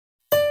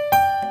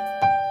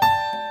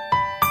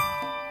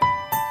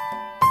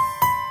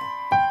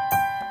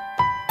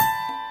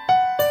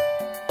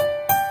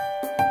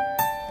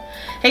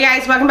Hey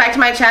guys, welcome back to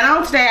my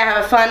channel. Today I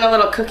have a fun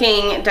little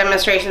cooking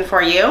demonstration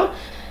for you.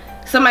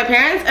 So my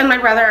parents and my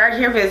brother are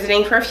here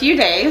visiting for a few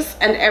days,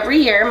 and every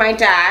year my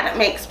dad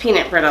makes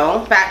peanut brittle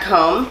back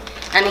home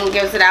and he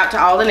gives it out to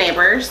all the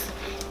neighbors,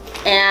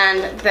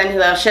 and then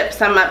he'll ship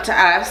some up to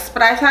us.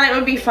 But I thought it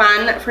would be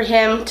fun for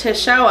him to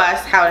show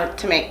us how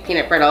to make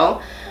peanut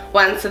brittle.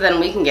 One, so then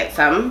we can get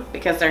some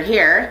because they're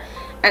here.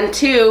 And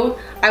two,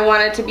 I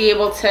wanted to be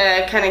able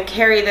to kind of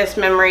carry this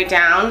memory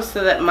down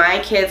so that my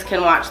kids can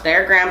watch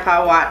their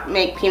grandpa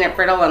make peanut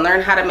brittle and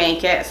learn how to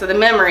make it, so the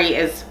memory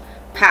is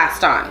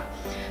passed on.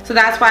 So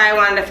that's why I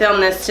wanted to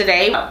film this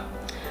today. I'm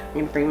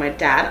going to bring my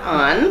dad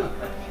on.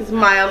 He's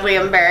mildly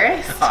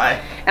embarrassed.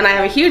 Hi. And I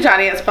have a huge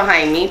audience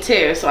behind me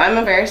too, so I'm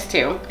embarrassed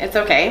too. It's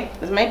okay.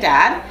 This is my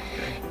dad.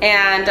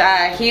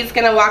 And he's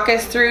going to walk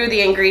us through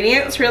the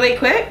ingredients really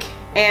quick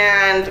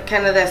and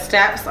kind of the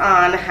steps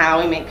on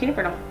how we make peanut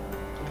brittle.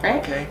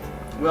 Right? Okay,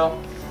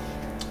 well,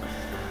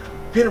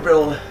 peanut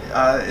brittle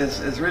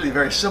is really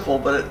very simple,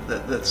 but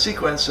the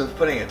sequence of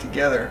putting it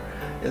together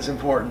is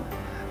important.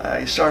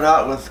 You start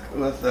out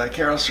with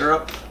carob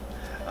syrup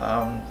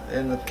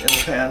in the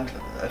pan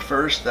at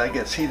first. That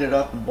gets heated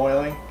up and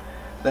boiling.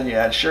 Then you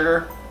add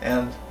sugar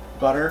and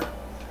butter,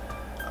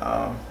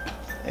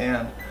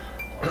 and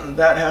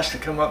that has to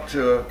come up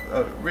to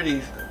a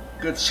really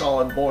good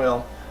solid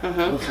boil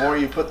before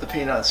you put the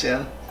peanuts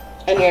in.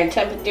 And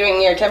you're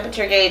doing your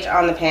temperature gauge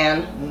on the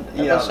pan.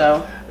 Yeah,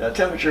 the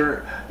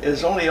temperature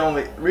is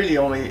really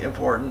only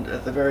important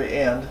at the very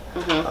end,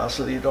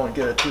 so that you don't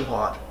get it too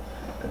hot,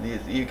 and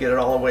you get it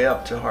all the way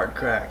up to hard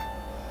crack.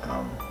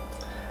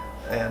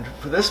 And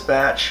for this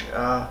batch,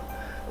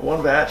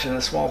 one batch in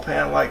a small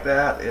pan like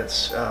that,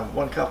 it's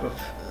 1 cup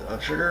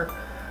of sugar,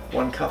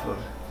 1 cup of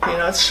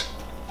peanuts,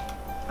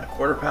 a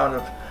quarter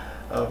pound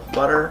of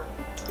butter,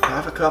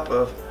 half a cup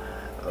of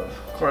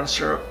corn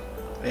syrup,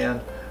 and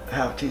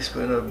half a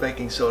teaspoon of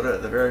baking soda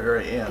at the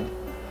very end.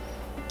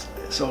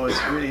 So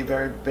it's really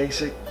very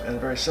basic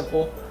and very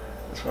simple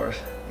as far as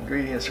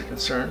ingredients are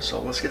concerned. So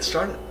let's get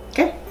started.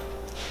 Okay.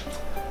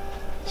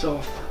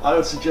 So I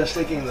would suggest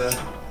taking the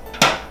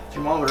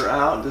thermometer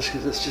out, just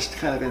because it's just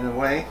kind of in the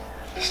way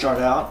to start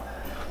out.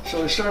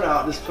 So we start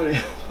out just putting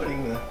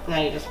the. Now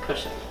you just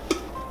push it.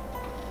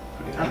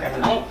 Putting it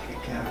in the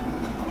cap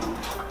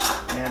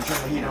and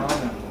turn the heat on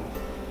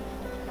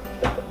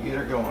and get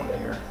her going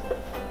here.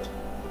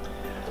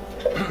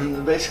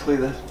 Basically,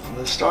 the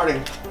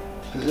starting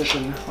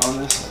position on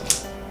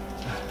this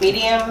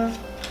medium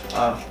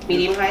high.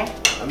 Medium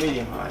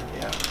high,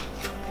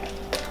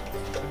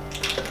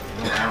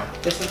 yeah.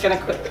 This is gonna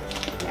quit.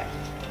 Yeah.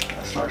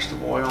 That starts to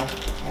boil.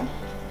 Yeah.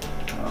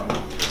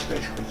 Just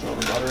basically throw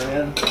the butter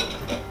in.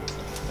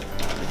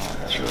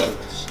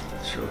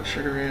 Throw the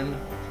sugar in.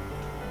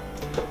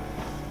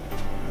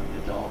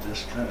 And it all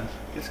just kind of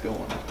gets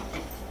going.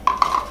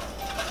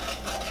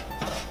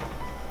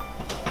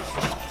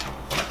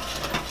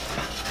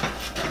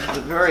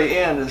 The very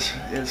end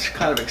is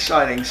kind of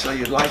exciting, so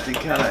you'd like to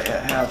kind of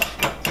have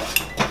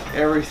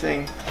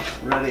everything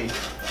ready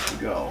to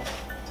go.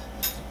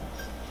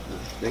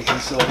 The baking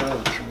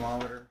soda, the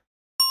thermometer.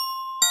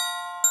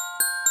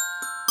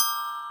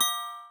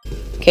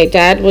 Okay,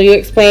 Dad, will you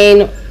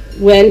explain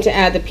when to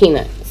add the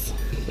peanuts?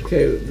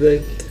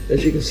 Okay,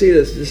 as you can see,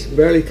 it's just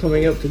barely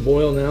coming up to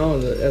boil now,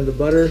 and the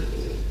butter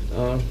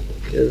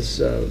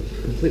is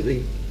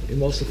completely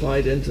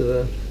emulsified into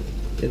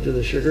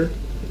the sugar.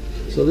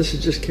 So this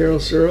is just carob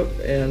syrup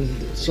and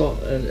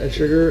salt and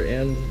sugar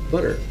and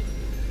butter,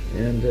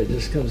 and it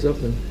just comes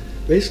up, and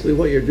basically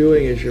what you're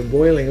doing is you're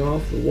boiling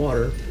off the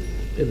water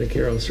in the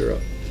carob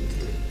syrup,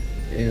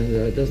 and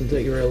it doesn't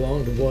take very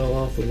long to boil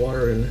off the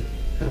water in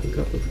half a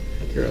cup of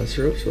carob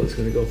syrup, so it's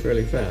going to go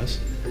fairly fast.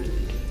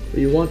 But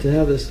you want to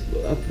have this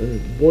up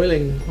and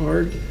boiling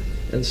hard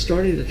and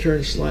starting to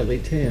turn slightly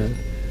tan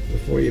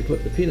before you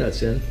put the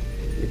peanuts in,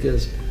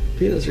 because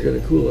peanuts are going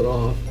to cool it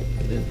off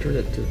and turn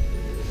it to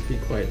be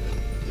quite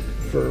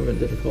firm and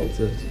difficult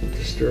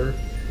to stir.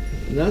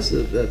 And that's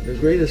the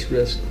greatest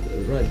risk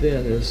right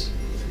then is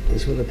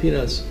when the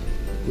peanuts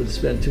would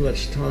spend too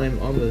much time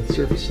on the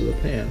surface of the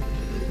pan.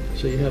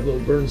 So you have little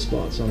burn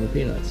spots on the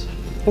peanuts.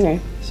 Okay.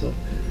 So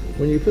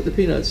when you put the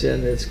peanuts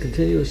in, it's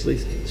continuously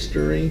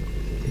stirring,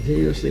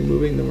 continuously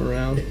moving them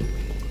around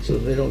so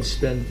that they don't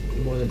spend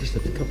more than just a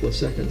couple of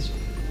seconds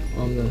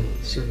on the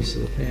surface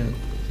of the pan,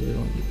 so they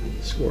don't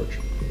scorch.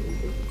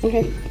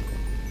 Okay.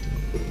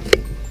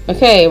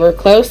 Okay, we're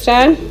close,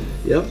 Dad?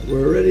 Yep,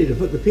 we're ready to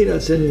put the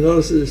peanuts in. You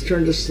notice that it's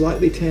turned just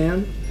slightly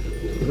tan.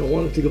 We don't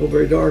want it to go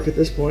very dark at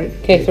this point.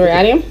 Okay, so we're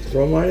adding them?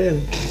 Throw them right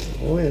in,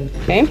 all in.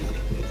 Okay.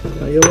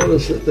 Now you'll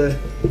notice that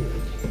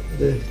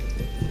the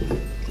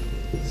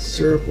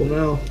syrup will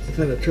now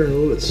kind of turn a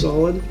little bit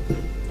solid.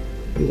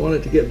 You want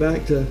it to get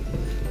back to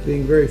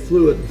being very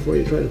fluid before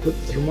you try to put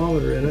the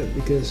thermometer in it,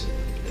 because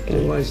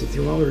otherwise the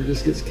thermometer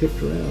just gets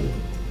kicked around.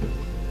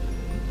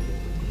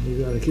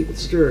 You got to keep it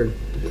stirred.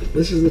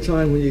 This is the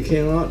time when you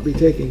cannot be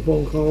taking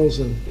phone calls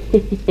and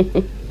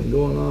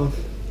going off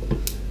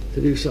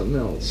to do something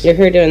else. You're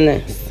here doing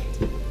this.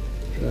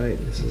 Right.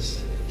 This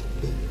is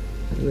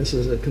And this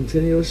is a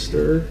continuous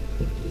stir.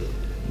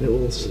 It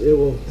will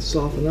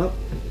soften up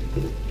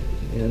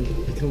and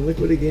become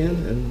liquid again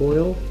and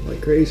boil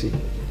like crazy.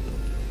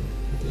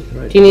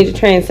 Right. Do you need to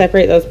try and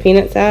separate those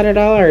peanuts out at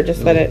all, or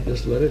just let it?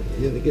 Just let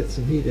it get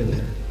some heat in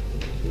there.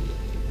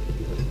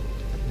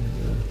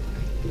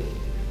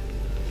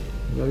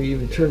 Maybe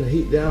even turn the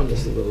heat down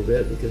just a little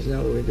bit, because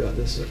now that we've got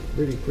this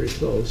really pretty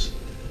close,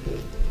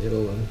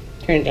 it'll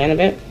Turn it down a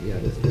bit? Yeah,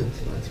 that's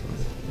fine.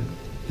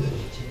 Yeah.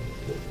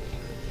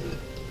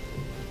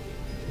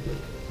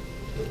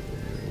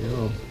 There we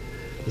go.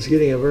 It's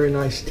getting a very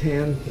nice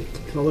tan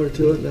color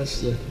to it.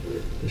 That's the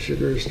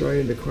sugar is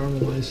starting to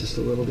caramelize just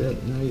a little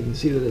bit. Now you can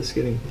see that it's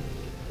getting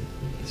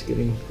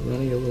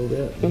runny a little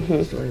bit.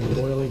 It's starting to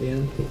boil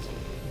again.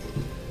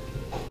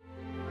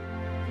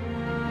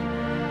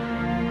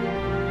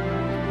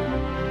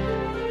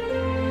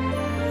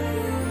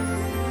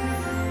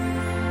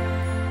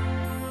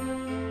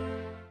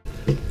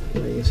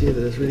 Now you can see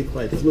that it's really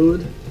quite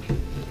fluid.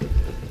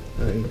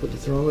 I can put the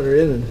thermometer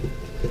in, and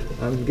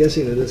I'm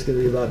guessing that it's going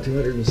to be about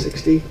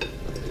 260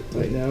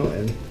 right now,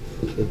 and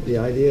the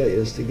idea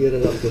is to get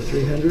it up to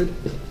 300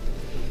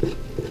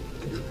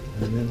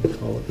 and then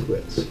call it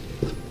quits.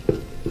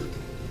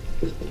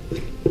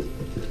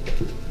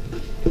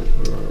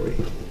 Where are we?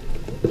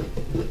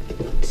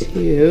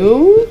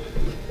 2.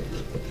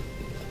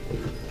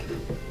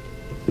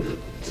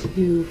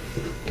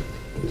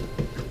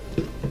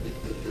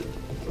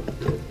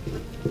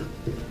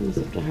 What's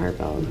up to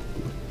hardball?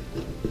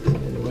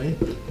 Anyway,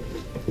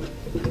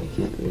 I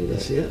can't read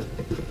it. see it?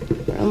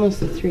 We're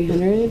almost at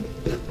 300.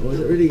 Oh, is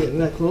it really getting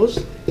that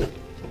close?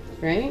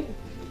 Right?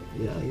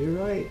 Yeah,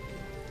 you're right.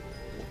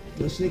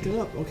 I'm sneaking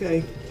up.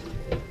 Okay.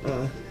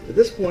 At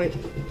this point,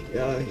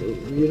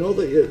 you know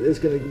that it's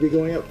going to be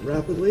going up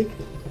rapidly.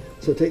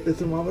 So take the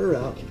thermometer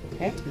out.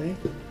 Okay. Okay.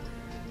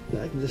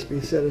 That can just be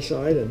set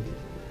aside, and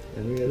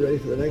we get ready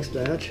for the next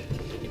batch.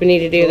 Do we need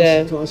to do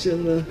Toss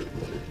in the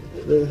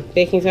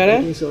baking soda?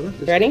 Baking soda.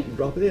 Just ready?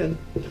 Drop it in.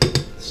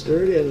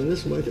 Stir it in, and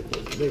this will make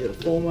it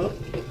foam up.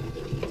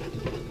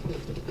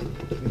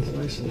 It's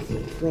nice and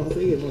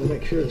frothy. You want to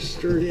make sure it's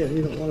stirred in.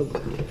 You don't want to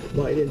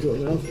bite into a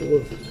mouthful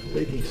of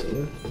baking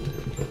soda.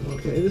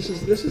 Okay, this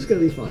is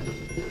going to be fine.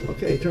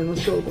 Okay, turn the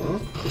stove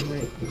off. And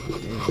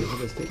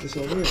let's take this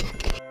over in.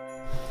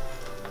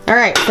 All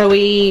right, so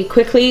we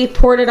quickly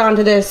poured it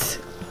onto this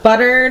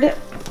buttered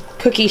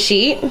cookie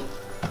sheet.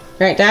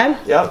 Right, Dad?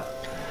 Yep.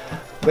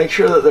 Make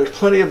sure that there's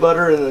plenty of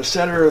butter in the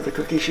center of the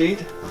cookie sheet,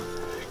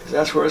 because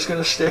that's where it's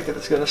going to stick, and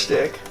it's going to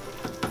stick.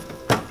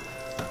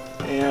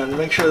 And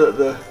make sure that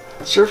the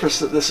surface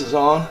that this is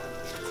on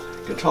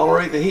can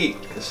tolerate the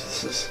heat, because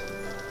this is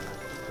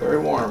very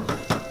warm.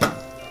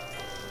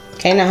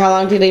 Okay, now how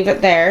long do you leave it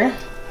there?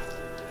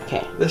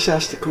 Okay. This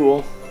has to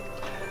cool.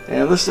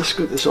 And let's just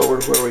scoot this over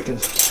to where we can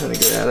kind of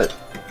get at it.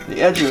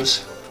 The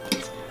edges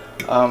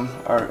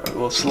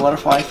will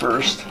solidify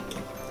first,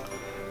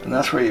 and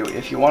that's where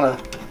if you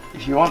want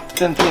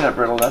thin peanut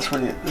brittle, that's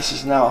when this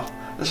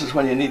is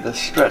when you need to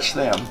stretch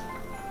them,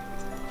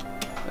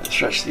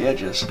 stretch the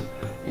edges.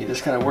 You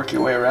just kind of work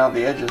your way around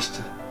the edges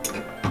to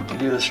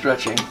do the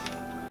stretching.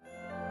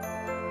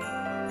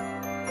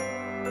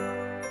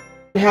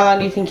 How long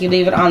do you think you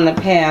leave it on the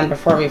pan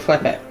before we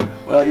flip it?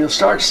 Well, you'll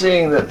start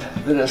seeing that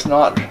it's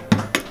not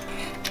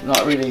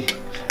really,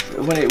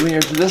 when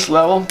you're to this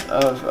level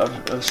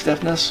of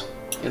stiffness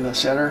in the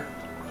center,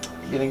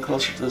 getting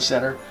closer to the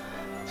center,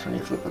 that's when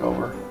you flip it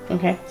over.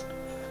 Okay.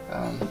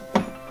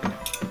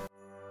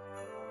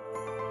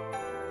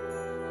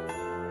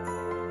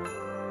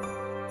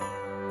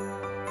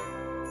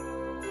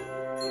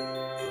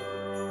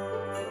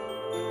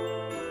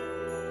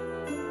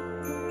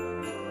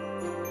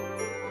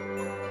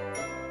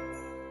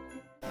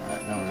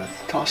 Alright, now I'm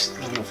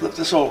going to flip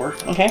this over.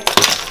 Okay.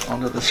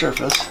 Onto the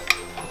surface.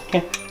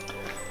 Okay.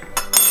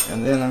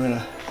 And then I'm going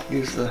to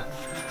use the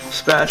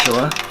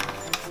spatula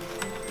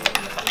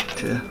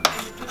to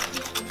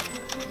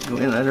go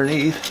in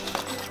underneath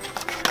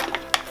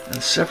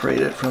and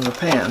separate it from the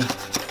pan.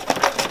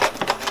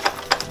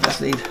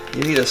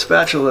 You need a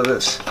spatula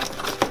that's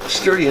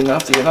sturdy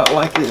enough that you're not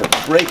likely to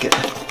break it.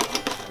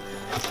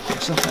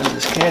 Sometimes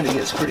this candy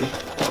gets pretty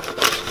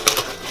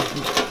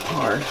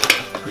hard,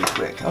 pretty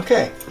quick.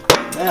 Okay,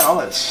 now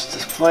let's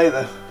just play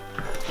the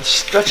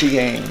stretchy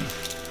game.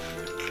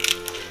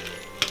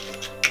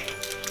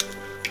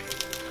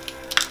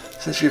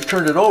 Since you've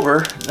turned it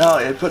over, now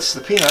it puts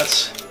the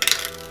peanuts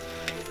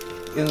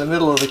in the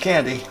middle of the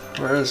candy,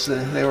 whereas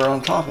they were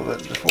on top of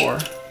it before.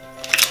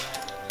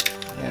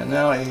 And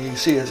now you can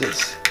see as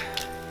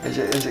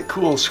it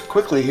cools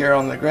quickly here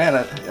on the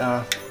granite,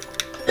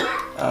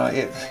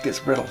 it gets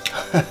brittle.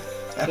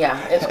 Yeah,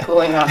 it's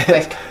cooling off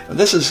quick.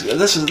 This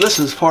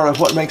is part of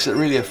what makes it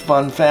really a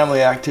fun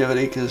family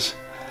activity, because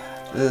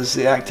this is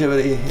the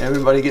activity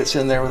everybody gets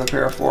in there with a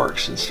pair of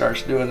forks and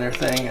starts doing their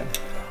thing. And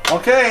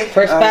okay,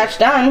 First batch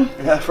done.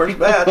 Yeah, first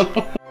batch.